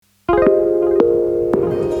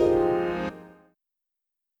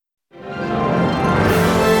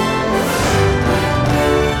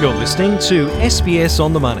listening to SBS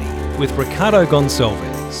On The Money with Ricardo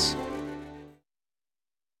Gonçalves.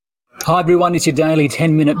 Hi everyone, it's your daily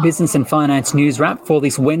 10-minute business and finance news wrap for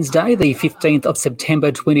this Wednesday, the 15th of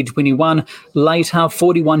September 2021. Later,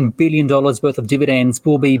 $41 billion worth of dividends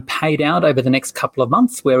will be paid out over the next couple of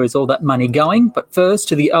months. Where is all that money going? But first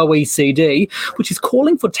to the OECD, which is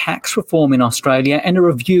calling for tax reform in Australia and a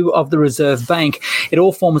review of the Reserve Bank. It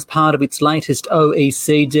all forms part of its latest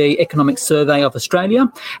OECD Economic Survey of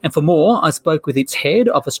Australia. And for more, I spoke with its head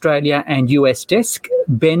of Australia and US desk,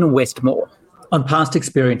 Ben Westmore. On past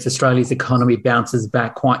experience, Australia's economy bounces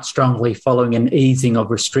back quite strongly following an easing of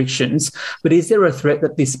restrictions. But is there a threat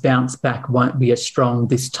that this bounce back won't be as strong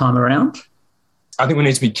this time around? I think we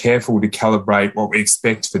need to be careful to calibrate what we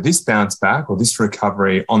expect for this bounce back or this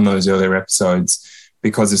recovery on those earlier episodes,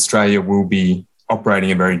 because Australia will be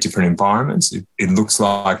operating in a very different environment. It looks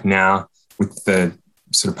like now, with the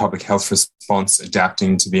sort of public health response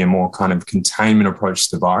adapting to be a more kind of containment approach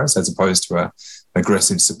to the virus as opposed to a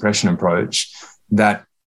aggressive suppression approach, that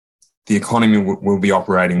the economy will be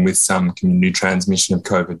operating with some community transmission of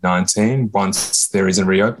COVID-19 once there is a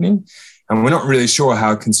reopening. And we're not really sure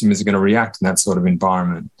how consumers are going to react in that sort of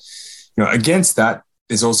environment. Against that,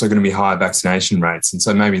 there's also going to be higher vaccination rates. And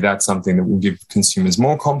so maybe that's something that will give consumers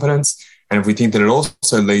more confidence. And if we think that it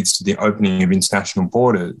also leads to the opening of international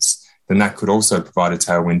borders, then that could also provide a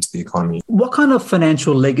tailwind to the economy. What kind of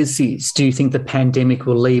financial legacies do you think the pandemic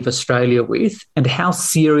will leave Australia with, and how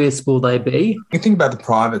serious will they be? When you think about the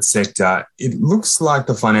private sector, it looks like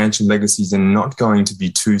the financial legacies are not going to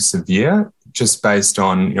be too severe, just based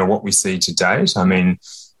on what we see to date. I mean,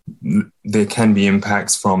 there can be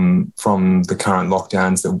impacts from the current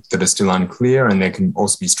lockdowns that are still unclear, and there can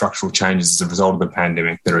also be structural changes as a result of the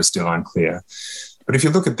pandemic that are still unclear. But if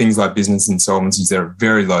you look at things like business insolvencies, they're at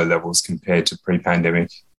very low levels compared to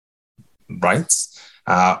pre-pandemic rates.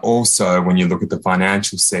 Also, when you look at the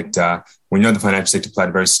financial sector, we know the financial sector played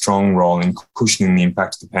a very strong role in cushioning the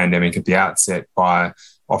impact of the pandemic at the outset by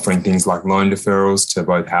offering things like loan deferrals to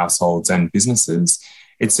both households and businesses.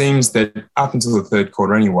 It seems that up until the third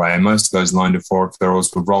quarter anyway, most of those loan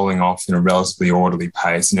deferrals were rolling off in a relatively orderly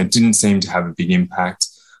pace, and it didn't seem to have a big impact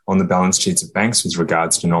on the balance sheets of banks with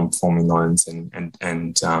regards to non-performing loans and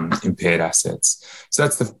impaired assets. So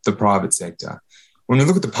that's the private sector. When we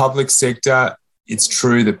look at the public sector, it's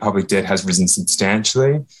true that public debt has risen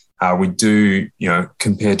substantially. We do,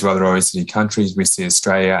 compared to other OECD countries, we see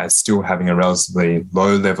Australia as still having a relatively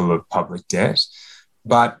low level of public debt.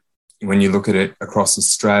 But when you look at it across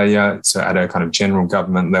Australia, so at a kind of general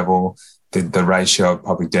government level, the ratio of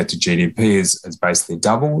public debt to GDP has basically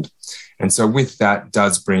doubled. And so with that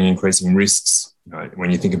does bring increasing risks.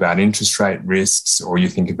 When you think about interest rate risks, or you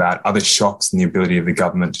think about other shocks in the ability of the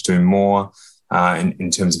government to do more in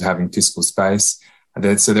terms of having fiscal space.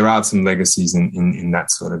 So there are some legacies in that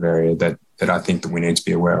sort of area that I think that we need to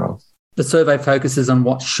be aware of. The survey focuses on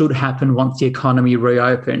what should happen once the economy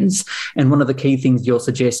reopens. And one of the key things you're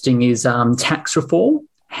suggesting is tax reform.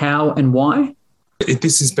 How and why?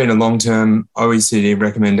 This has been a long-term OECD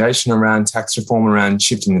recommendation around tax reform, around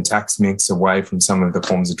shifting the tax mix away from some of the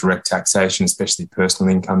forms of direct taxation, especially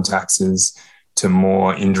personal income taxes, to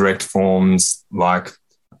more indirect forms like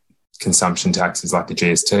consumption taxes like the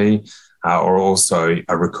GST, or also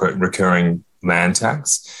a recurring land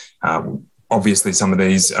tax. Obviously, some of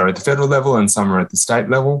these are at the federal level and some are at the state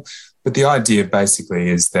level. But the idea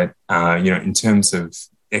basically is that, in terms of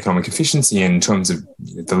economic efficiency and in terms of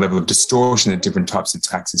the level of distortion that different types of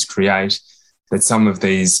taxes create, that some of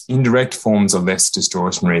these indirect forms are less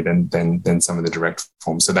distortionary than some of the direct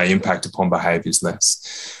forms. So they impact upon behaviours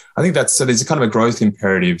less. I think so there's a kind of a growth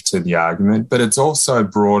imperative to the argument, but it's also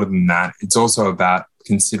broader than that. It's also about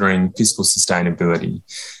considering fiscal sustainability.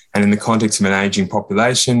 And in the context of an ageing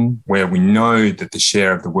population, where we know that the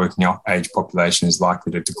share of the working age population is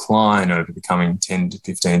likely to decline over the coming 10 to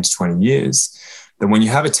 15 to 20 years, that when you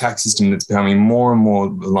have a tax system that's becoming more and more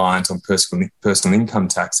reliant on personal income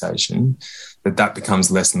taxation, that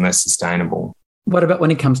becomes less and less sustainable. What about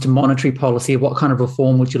when it comes to monetary policy? What kind of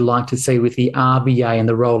reform would you like to see with the RBA and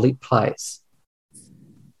the role it plays?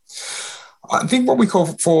 I think what we call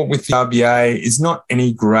for with the RBA is not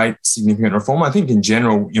any great significant reform. I think in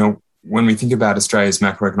general, when we think about Australia's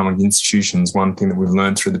macroeconomic institutions, one thing that we've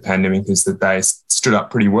learned through the pandemic is that they stood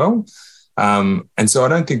up pretty well. And so I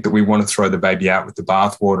don't think that we want to throw the baby out with the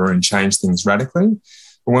bathwater and change things radically.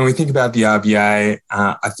 But when we think about the RBA,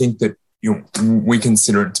 I think that we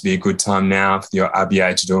consider it to be a good time now for the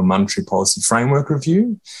RBA to do a monetary policy framework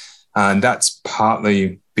review. And that's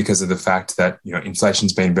partly because of the fact that,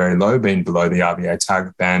 inflation's been very low, been below the RBA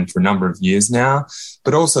target band for a number of years now,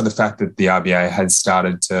 but also the fact that the RBA has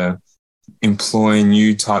started to employ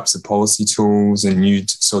new types of policy tools and new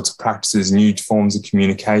sorts of practices, new forms of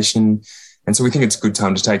communication. And so we think it's a good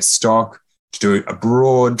time to take stock, to do a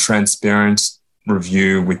broad, transparent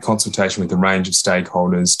review with consultation with a range of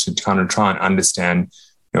stakeholders to kind of try and understand,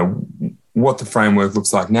 what the framework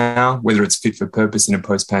looks like now, whether it's fit for purpose in a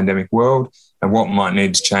post-pandemic world, and what might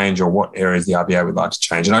need to change or what areas the RBA would like to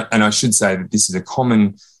change. And I should say that this is a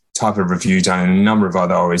common type of review done in a number of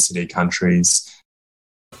other OECD countries.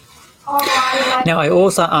 Now, I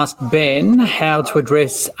also asked Ben how to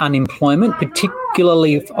address unemployment,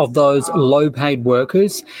 particularly of those low-paid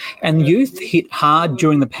workers and youth hit hard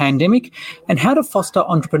during the pandemic, and how to foster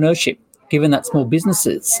entrepreneurship, given that small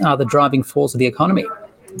businesses are the driving force of the economy.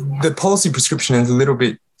 The policy prescription is a little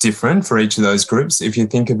bit different for each of those groups. If you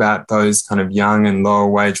think about those kind of young and lower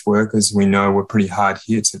wage workers, we know were pretty hard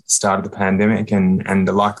hit at the start of the pandemic and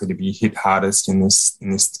are likely to be hit hardest in this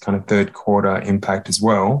kind of third quarter impact as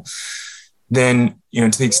well. Then,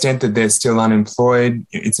 to the extent that they're still unemployed,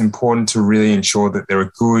 it's important to really ensure that there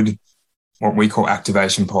are good, what we call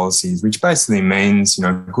activation policies, which basically means,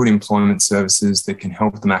 good employment services that can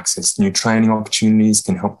help them access new training opportunities,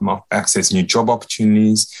 can help them access new job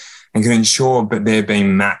opportunities, and can ensure that they're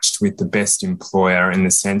being matched with the best employer in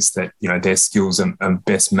the sense that, their skills are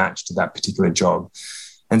best matched to that particular job.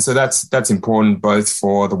 And so that's important both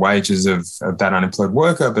for the wages of that unemployed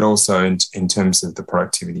worker, but also in terms of the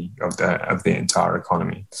productivity of the entire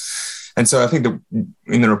economy. And so I think that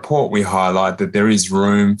in the report, we highlight that there is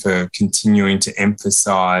room for continuing to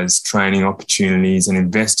emphasise training opportunities and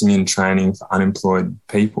investing in training for unemployed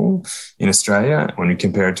people in Australia when we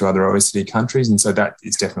compare it to other OECD countries. And so that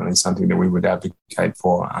is definitely something that we would advocate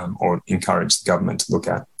for or encourage the government to look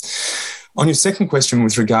at. On your second question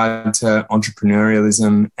with regard to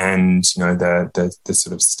entrepreneurialism and, the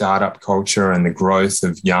sort of startup culture and the growth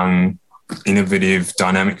of young, innovative,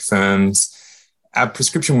 dynamic firms, our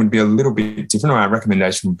prescription would be a little bit different, or our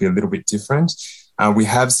recommendation would be a little bit different. We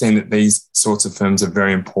have seen that these sorts of firms are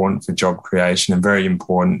very important for job creation and very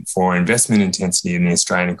important for investment intensity in the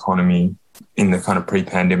Australian economy in the kind of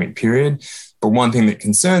pre-pandemic period. But one thing that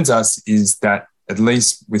concerns us is that, at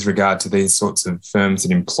least with regard to these sorts of firms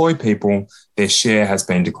that employ people, their share has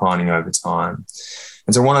been declining over time.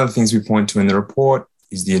 And so one of the things we point to in the report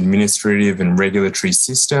is the administrative and regulatory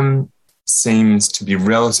system seems to be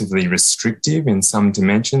relatively restrictive in some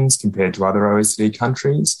dimensions compared to other OECD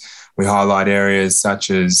countries. We highlight areas such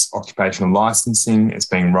as occupational licensing as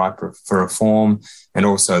being ripe for reform, and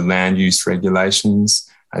also land use regulations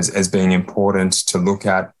as being important to look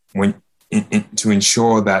at to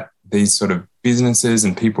ensure that these sort of businesses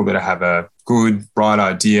and people that have a good, bright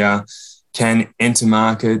idea can enter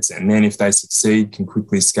markets, and then if they succeed, can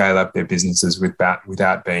quickly scale up their businesses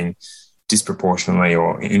without being disproportionately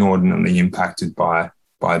or inordinately impacted by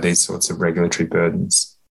these sorts of regulatory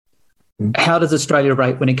burdens. How does Australia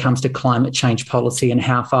rate when it comes to climate change policy, and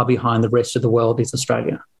how far behind the rest of the world is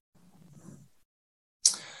Australia?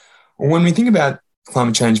 When we think about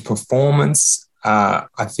climate change performance,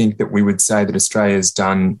 I think that we would say that Australia has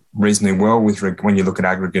done reasonably well when you look at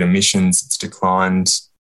aggregate emissions. It's declined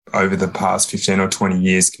over the past 15 or 20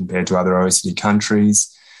 years compared to other OECD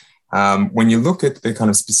countries. When you look at the kind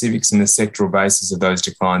of specifics and the sectoral basis of those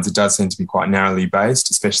declines, it does seem to be quite narrowly based,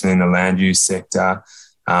 especially in the land use sector,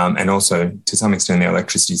 and also to some extent the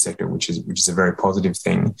electricity sector, which is a very positive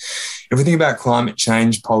thing. If we think about climate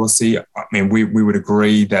change policy, I mean, we would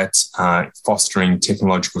agree that fostering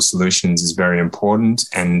technological solutions is very important.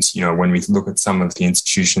 And, when we look at some of the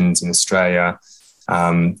institutions in Australia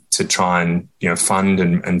to try and, fund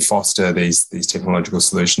and foster these technological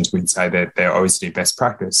solutions, we'd say that they're OECD best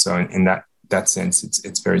practice. So in that sense,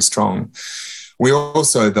 it's very strong. We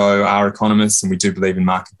also, though, are economists, and we do believe in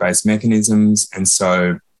market-based mechanisms. And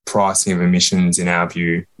so pricing of emissions, in our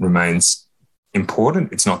view, remains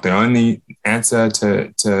important. It's not the only answer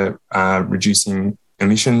to reducing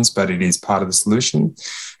emissions, but it is part of the solution.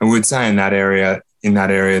 And we would say in that area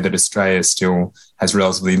that Australia still has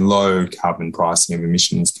relatively low carbon pricing of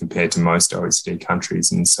emissions compared to most OECD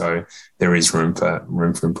countries. And so there is room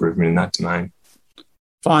for improvement in that domain.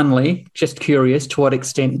 Finally, just curious, to what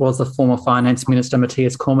extent was the former Finance Minister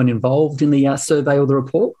Matthias Cormann involved in the survey or the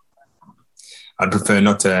report? I'd prefer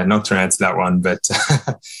not to answer that one, but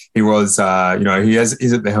he was,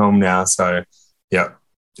 he's at the helm now. So, yeah,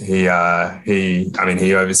 he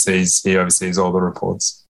oversees all the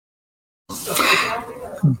reports.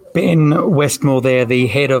 Ben Westmore there, the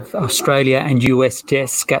head of Australia and US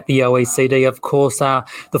desk at the OECD. Of course,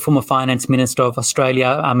 the former Finance Minister of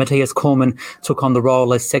Australia, Matthias Cormann, took on the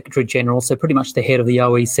role as Secretary-General, so pretty much the head of the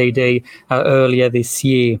OECD earlier this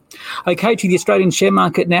year. Okay, to the Australian share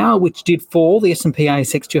market now, which did fall. The S&P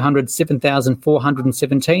ASX 200,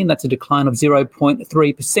 7,417. That's a decline of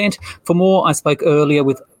 0.3%. For more, I spoke earlier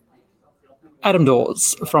with Adam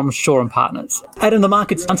Dawes from Shaw and Partners. Adam, the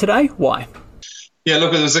market's down today. Why? Yeah,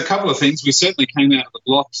 look, there's a couple of things. We certainly came out of the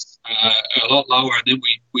blocks a lot lower, and then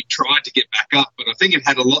we tried to get back up. But I think it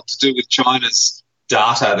had a lot to do with China's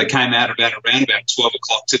data that came out around about 12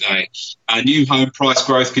 o'clock today. New home price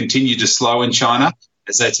growth continued to slow in China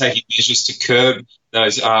as they're taking measures to curb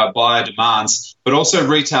those buyer demands, but also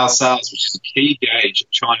retail sales, which is a key gauge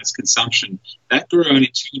of China's consumption. That grew only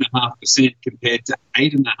 2.5% compared to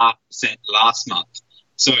 8.5% last month.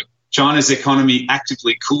 So China's economy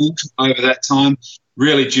actively cooled over that time,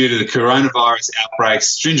 really due to the coronavirus outbreaks,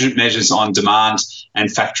 stringent measures on demand and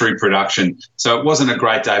factory production. So it wasn't a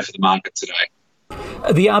great day for the market today.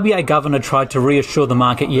 The RBA governor tried to reassure the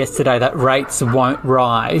market yesterday that rates won't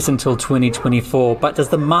rise until 2024, but does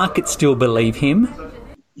the market still believe him?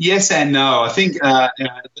 Yes and no. I think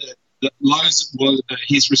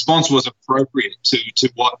his response was appropriate to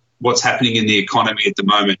what's happening in the economy at the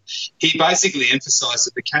moment. He basically emphasised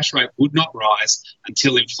that the cash rate would not rise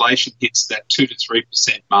until inflation hits that 2 to 3%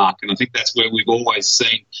 mark, and I think that's where we've always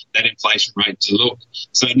seen that inflation rate to look.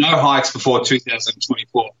 So no hikes before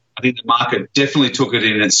 2024. I think the market definitely took it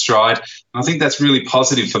in its stride, and I think that's really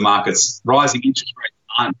positive for markets. Rising interest rates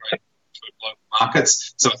aren't great for global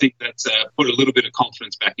markets, so I think that's put a little bit of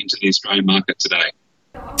confidence back into the Australian market today.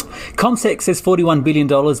 CommSec says $41 billion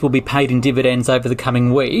will be paid in dividends over the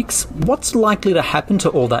coming weeks. What's likely to happen to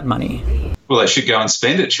all that money? Well, they should go and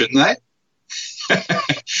spend it, shouldn't they?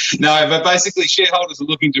 No, but basically shareholders are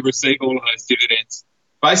looking to receive all of those dividends.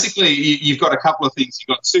 Basically, you've got a couple of things. You've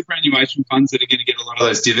got superannuation funds that are going to get a lot of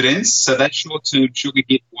those dividends. So that short-term sugar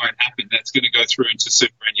hit won't happen. That's going to go through into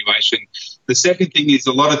superannuation. The second thing is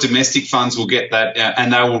a lot of domestic funds will get that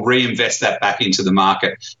and they will reinvest that back into the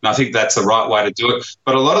market. And I think that's the right way to do it.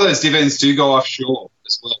 But a lot of those dividends do go offshore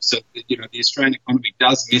as well. So, the Australian economy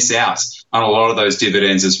does miss out on a lot of those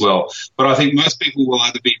dividends as well. But I think most people will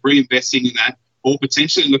either be reinvesting in that or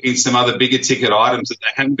potentially looking at some other bigger ticket items that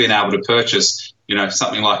they haven't been able to purchase,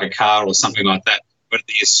 something like a car or something like that. But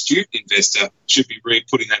the astute investor should be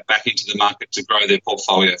putting that back into the market to grow their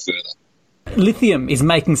portfolio further. Lithium is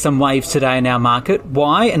making some waves today in our market.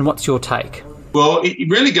 Why, and what's your take? Well, it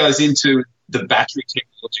really goes into the battery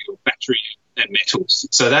technology or battery and metals.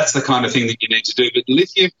 So that's the kind of thing that you need to do. But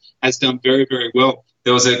lithium has done very, very well.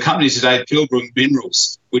 There was a company today, Pilbara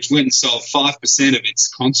Minerals, which went and sold 5% of its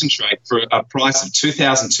concentrate for a price of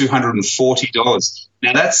 $2,240.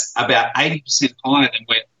 Now, that's about 80% higher than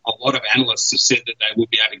where a lot of analysts have said that they will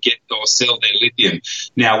be able to get or sell their lithium.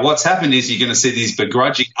 Now, what's happened is you're going to see these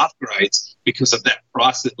begrudging upgrades because of that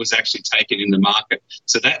price that was actually taken in the market.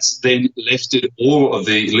 So that's then lifted all of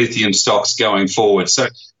the lithium stocks going forward. So,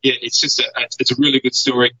 yeah, it's a really good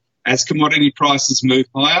story. As commodity prices move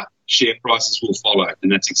higher, share prices will follow,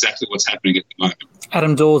 and that's exactly what's happening at the moment.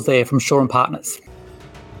 Adam Dawes there from Shaw and Partners.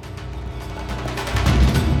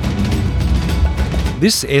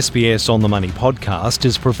 This SBS On The Money podcast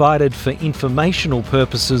is provided for informational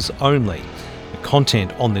purposes only. The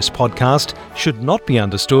content on this podcast should not be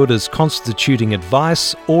understood as constituting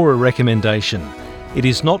advice or a recommendation. It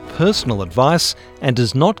is not personal advice and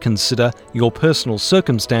does not consider your personal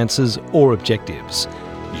circumstances or objectives.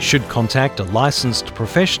 You should contact a licensed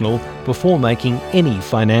professional before making any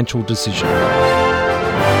financial decision.